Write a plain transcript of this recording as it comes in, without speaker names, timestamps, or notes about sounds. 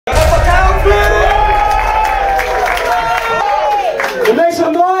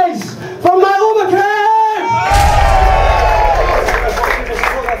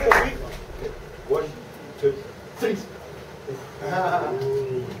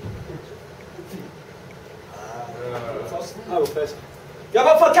go first. Give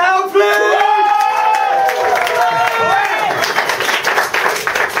up for Humphries!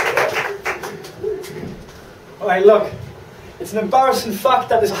 Alright, look. It's an embarrassing fact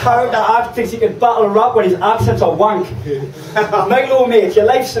that this character act thinks he can battle rap when his accents are wank. Milo, mate, your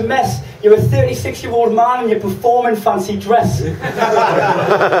life's a mess. You're a 36-year-old man and you perform in fancy dress.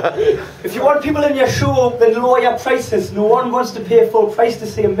 If you want people in your show, then lower your prices. No one wants to pay full price to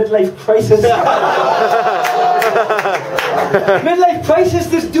see a midlife crisis. Midlife crisis,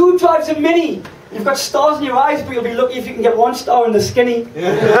 this dude drives a Mini. You've got stars in your eyes, but you'll be lucky if you can get one star in the skinny. Your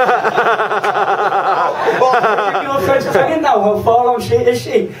girlfriend's pregnant now, how far along is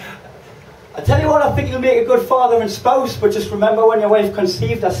she? I tell you what, I think you'll make a good father and spouse, but just remember when your wife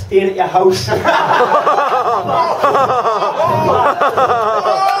conceived, I stayed at your house. I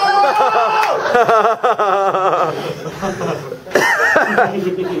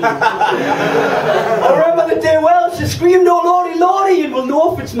remember the day well, she screamed, "Oh lordy, lordy," and we'll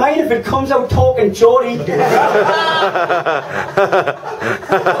know if it's mine if it comes out talking Geordie. You're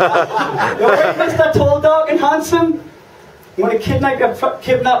right, Mr. Tall, Dark and Handsome. I'm going to kidnap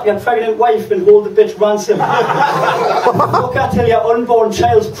your pregnant wife and hold the bitch ransom. Look, I tell your unborn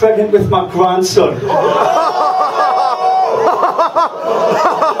child's pregnant with my grandson.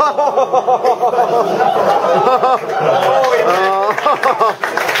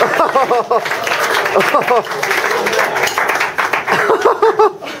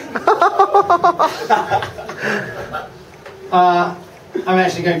 I'm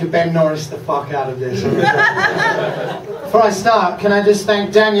actually going to Ben Norris the fuck out of this. Before I start, can I just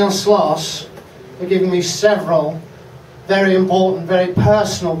thank Daniel Sloss for giving me several very important, very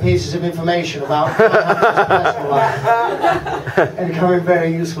personal pieces of information about my personal life, and becoming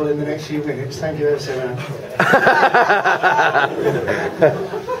very useful in the next few minutes. Thank you ever so much.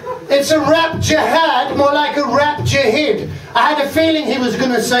 It's a rap jihad, more like a rap jihad. I had a feeling he was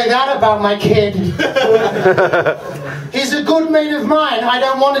going to say that about my kid. He's a good mate of mine. I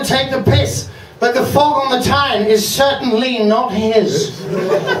don't want to take the piss, but the fog on the Tyne is certainly not his.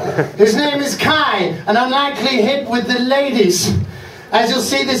 His name is Kai, an unlikely hit with the ladies. As you'll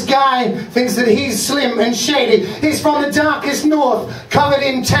see, this guy thinks that he's slim and shady. He's from the darkest north, covered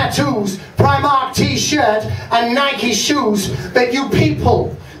in tattoos, Primark t-shirt and Nike shoes. But you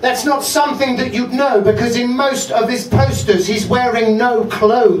people, that's not something that you'd know, because in most of his posters he's wearing no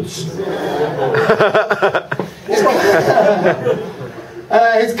clothes.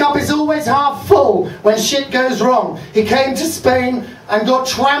 His cup is always half full when shit goes wrong. He came to Spain and got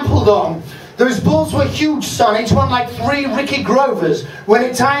trampled on. Those balls were huge, son. Each one like 3 Ricky Grovers. When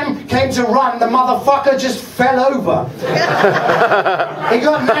it time came to run, the motherfucker just fell over. He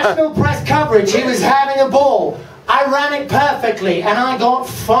got national press coverage. He was having a ball. I ran it perfectly, and I got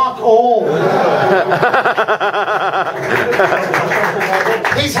fuck all.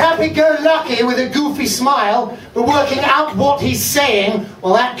 He's happy-go-lucky with a goofy smile, but working out what he's saying,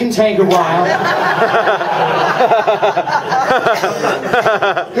 well, that can take a while.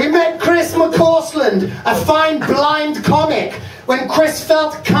 He met Chris McCausland, a fine blind comic. When Chris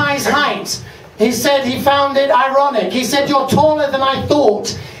felt Kai's height, he said he found it ironic. He said, "You're taller than I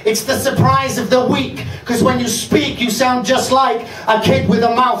thought. It's the surprise of the week, because when you speak, you sound just like a kid with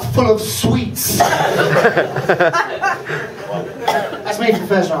a mouth full of sweets." That's me for the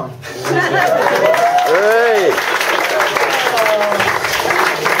first round. Hey.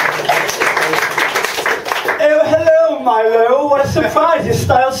 Oh, hello, Milo. What a surprise. Your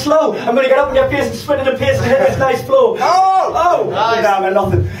style's slow. I'm going to get up in your face and sprint in the pace and hit this nice flow. Oh! Nice. No, man,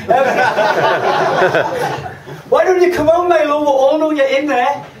 nothing. Why don't you come on, Milo? We all know you're in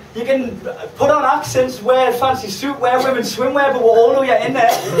there. You can put on accents, wear a fancy suit, wear women's swimwear, but we all know you're in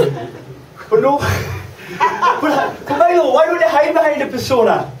there. But no. But Milo, why don't you hide behind a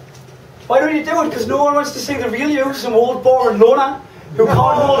persona? Why don't you do it? Because no one wants to see the real you, some old boring loner who can't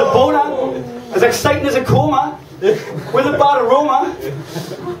hold a boner, as exciting as a coma, with a bad aroma.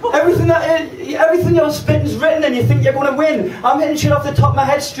 Everything you're spitting's written and you think you're going to win. I'm hitting shit off the top of my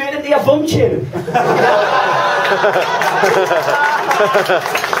head straight into your bum chin.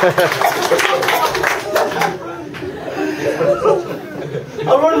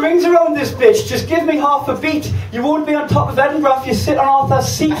 I'll run rings around this bitch. Just give me half a beat. You won't be on top of Edinburgh if you sit on Arthur's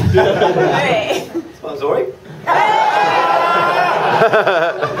seat. Hey. Smells alright.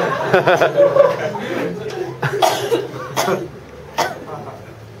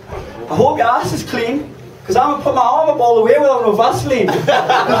 I hope your ass is clean, because I'm going to put my arm up all the way without no Vaseline.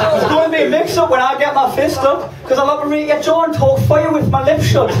 There's going to be a mix-up when I get my fist up, because I'll operate your jaw and talk fire with my lips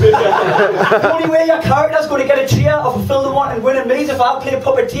shut. The only way your character's going to get a cheer or fulfill the want and win in me is if I play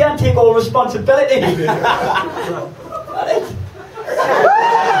puppeteer and take all responsibility.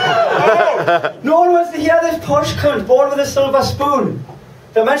 No one wants to hear this posh cunt born with a silver spoon.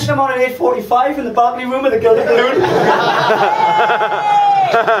 They mentioned him on an 8:45 in the balcony room of the Gilded Balloon.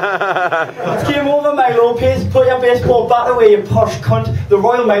 It's game over, Milo. Put your baseball bat away, you posh cunt. The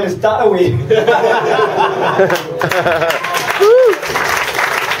Royal Mail is that away.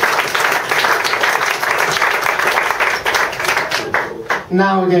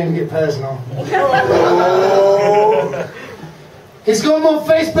 Now we're going to get personal. He's got more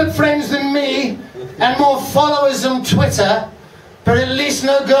Facebook friends than me and more followers on Twitter, but at least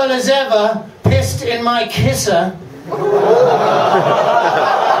no girl has ever pissed in my kisser.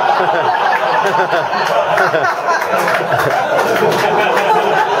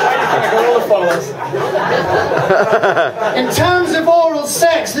 In terms of oral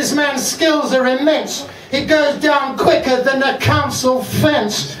sex, this man's skills are immense. He goes down quicker than a council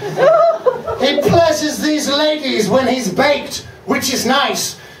fence. He pleasures these ladies when he's baked, which is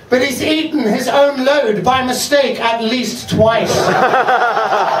nice, but he's eaten his own load by mistake at least twice.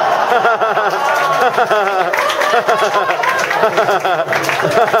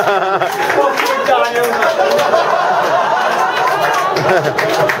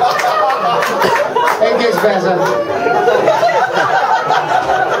 It gets better.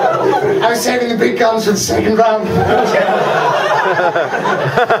 I was saving the big guns for the second round.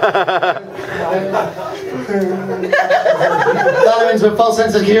 Elements with false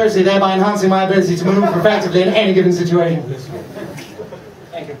sense of security, thereby enhancing my ability to maneuver effectively in any given situation.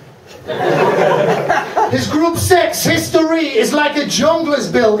 Thank you. His group sex history is like a jungler's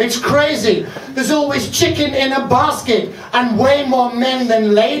bill. It's crazy. There's always chicken in a basket and way more men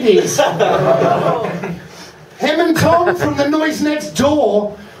than ladies. Him and Tom from the noise next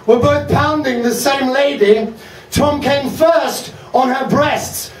door were both pounding the same lady. Tom came first on her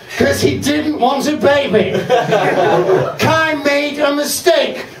breasts because he didn't want a baby. Kai made a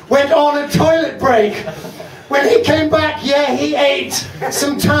mistake, went on a toilet break. When he came back, yeah, he ate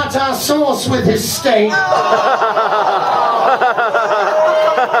some tartar sauce with his steak.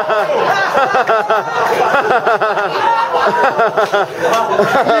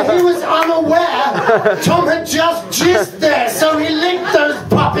 He was unaware Tom had just jizzed there, so he licked those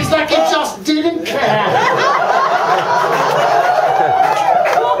puppies like he just didn't care.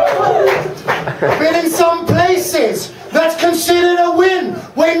 But in some places, that's considered a win.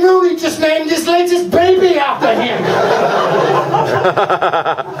 Wayne Rooney just named his latest baby after him.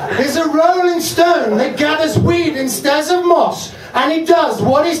 He's a rolling stone that gathers weed instead of moss, and he does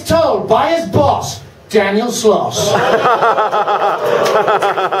what he's told by his boss, Daniel Sloss.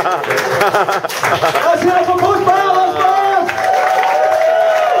 Let's hear it for Coach Brown,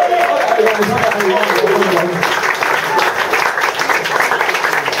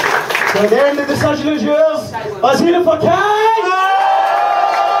 So there, the decision is yours. Let's hear it for Kai.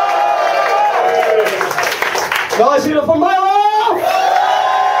 Let's hear it for Milo.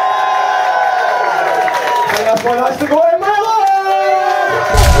 And that's one has to go in.